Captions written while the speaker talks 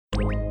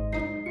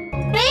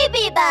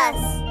baby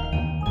bus!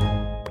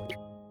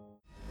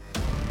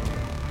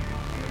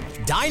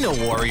 Dino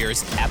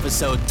Warriors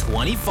Episode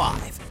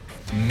 25,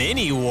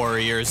 Mini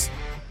Warriors.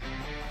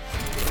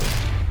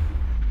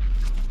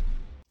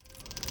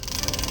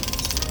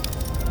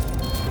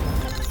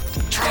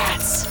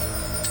 Trance!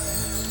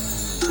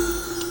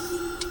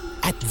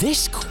 At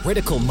this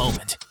critical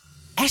moment,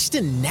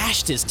 Eston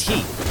gnashed his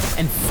teeth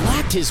and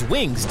flapped his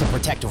wings to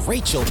protect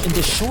Rachel in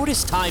the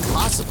shortest time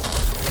possible.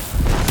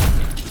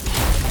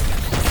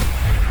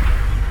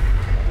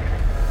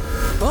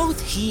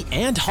 Both he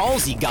and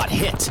Halsey got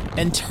hit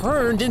and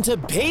turned into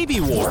baby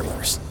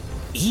warriors,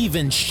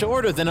 even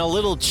shorter than a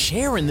little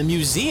chair in the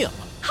museum.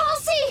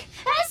 Halsey!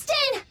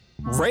 Eston!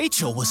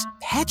 Rachel was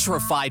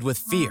petrified with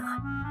fear.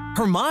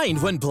 Her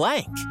mind went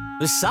blank.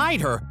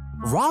 Beside her,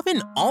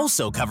 Robin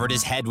also covered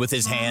his head with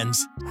his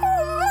hands. Oh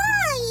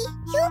my!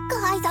 You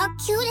guys are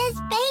cute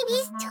as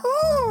babies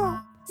too!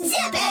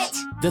 Zip it!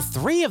 The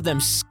three of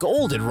them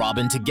scolded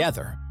Robin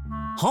together.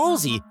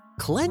 Halsey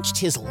clenched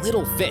his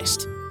little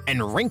fist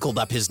and wrinkled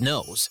up his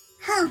nose.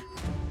 It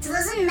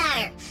doesn't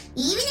matter.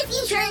 Even if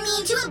you turn me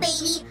into a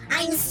baby,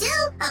 I'm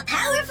still a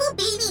powerful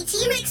baby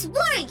T-Rex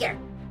warrior.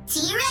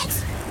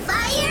 T-Rex,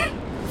 fire,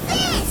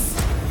 fist!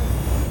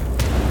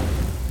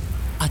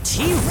 A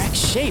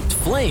T-Rex-shaped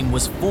flame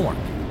was formed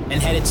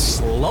and headed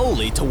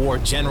slowly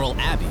toward General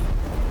Abby.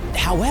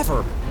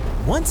 However,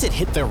 once it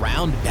hit the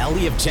round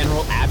belly of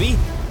General Abby,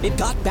 it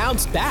got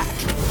bounced back.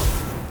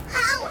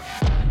 How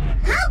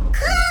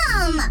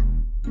come?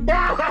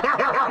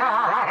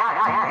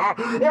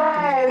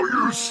 Oh,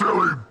 you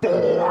silly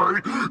boy!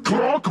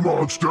 Clock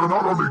Monster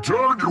not only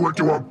turned you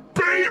into a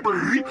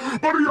baby,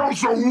 but he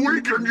also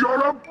weakened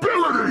your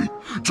ability!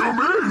 To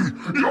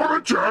me, your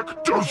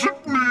attack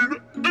doesn't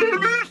mean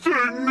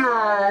anything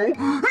now!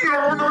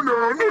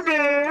 No.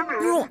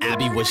 General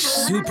Abby was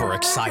super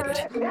excited.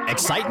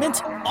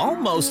 Excitement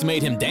almost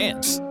made him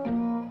dance.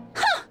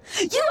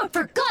 You have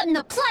forgotten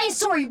the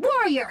Pliosaur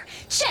warrior!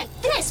 Check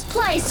this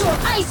Pliosaur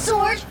ice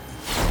sword!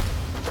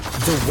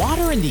 The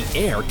water in the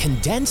air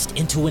condensed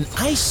into an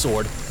ice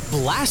sword,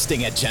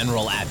 blasting at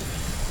General Abby.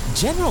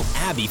 General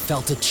Abby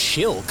felt a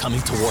chill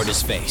coming toward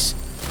his face,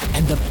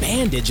 and the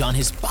bandage on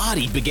his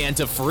body began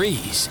to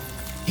freeze.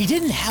 He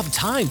didn't have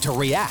time to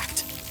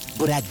react,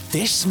 but at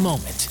this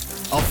moment,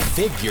 a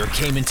figure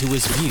came into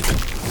his view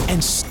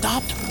and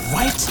stopped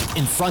right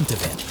in front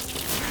of him.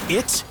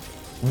 It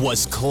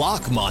was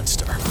Clock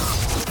Monster.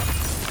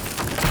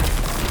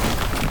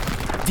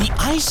 The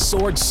ice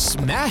sword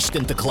smashed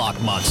into Clock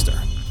Monster,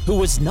 who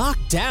was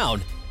knocked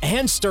down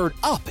and stirred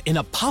up in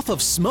a puff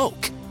of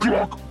smoke.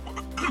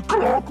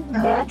 Clock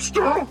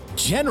Monster?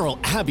 General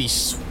Abby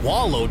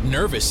swallowed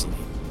nervously.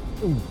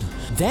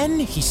 Then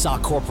he saw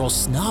Corporal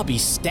Snobby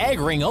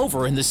staggering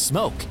over in the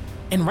smoke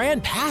and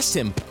ran past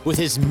him with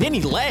his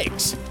mini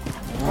legs.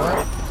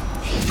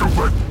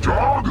 Stupid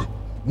dog!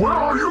 Where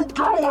are you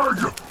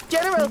going?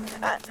 General,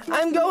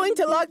 I'm going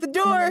to lock the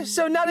door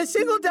so not a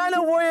single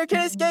Dino Warrior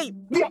can escape.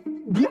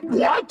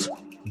 What?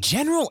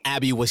 General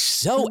Abby was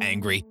so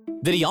angry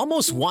that he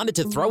almost wanted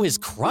to throw his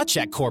crutch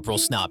at Corporal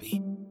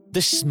Snobby.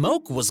 The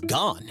smoke was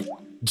gone.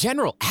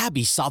 General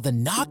Abby saw the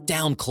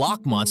knocked-down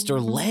Clock Monster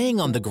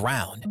laying on the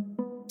ground.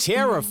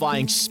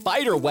 Terrifying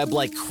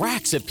spiderweb-like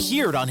cracks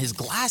appeared on his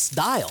glass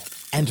dial,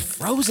 and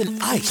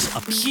frozen ice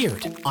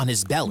appeared on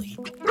his belly.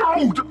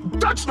 No,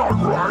 that's not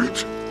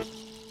right!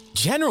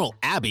 General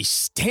Abby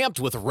stamped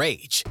with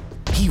rage.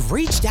 He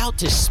reached out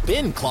to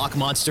spin Clock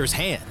Monster's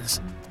hands.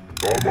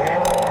 Come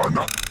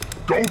on!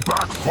 Go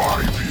back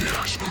 5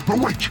 years! No,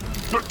 wait!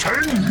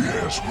 10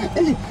 years!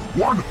 Oh,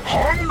 100!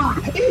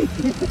 Oh,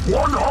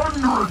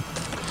 100!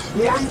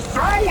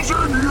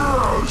 1,000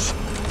 years!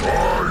 I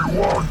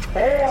want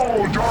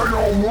all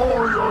Dino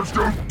Warriors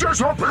to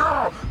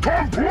disappear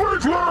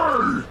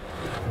completely!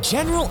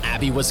 General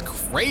Abby was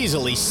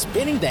crazily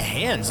spinning the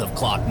hands of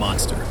Clock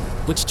Monster,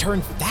 which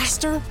turned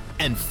faster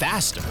and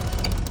faster.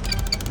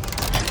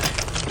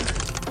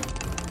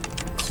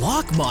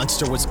 Clock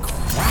Monster was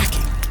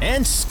cracking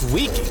and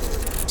squeaking.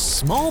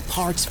 Small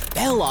parts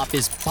fell off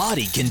his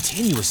body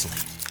continuously,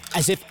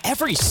 as if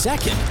every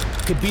second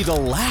could be the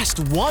last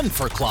one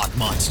for Clock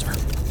Monster.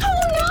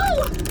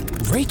 Oh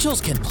no!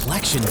 Rachel's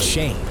complexion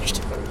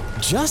changed.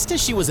 Just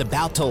as she was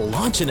about to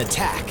launch an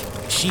attack,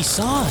 she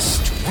saw a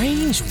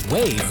strange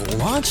wave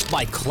launched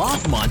by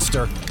Clock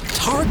Monster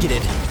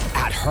targeted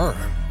at her.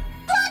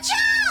 Watch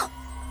out!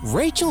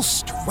 Rachel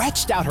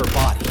stretched out her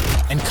body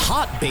and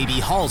caught baby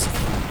Halsey,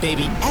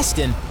 baby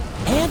Eston,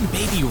 and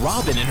baby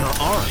Robin in her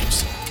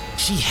arms.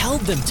 She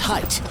held them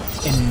tight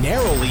and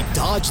narrowly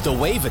dodged the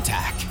wave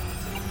attack.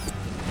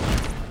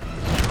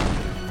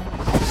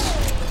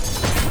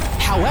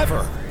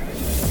 However,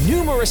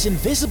 numerous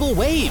invisible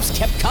waves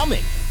kept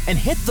coming and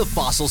hit the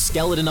fossil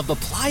skeleton of the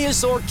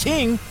Pliosaur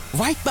King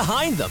right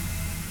behind them.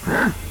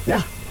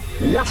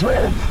 What's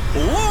wrong?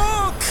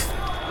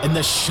 Look! In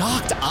the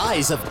shocked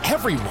eyes of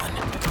everyone,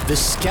 the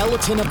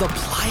skeleton of the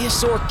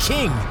Pliosaur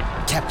King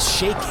kept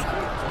shaking.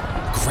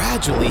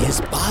 Gradually,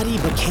 his body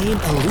became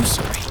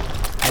illusory,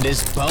 and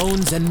his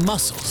bones and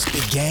muscles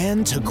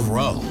began to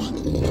grow.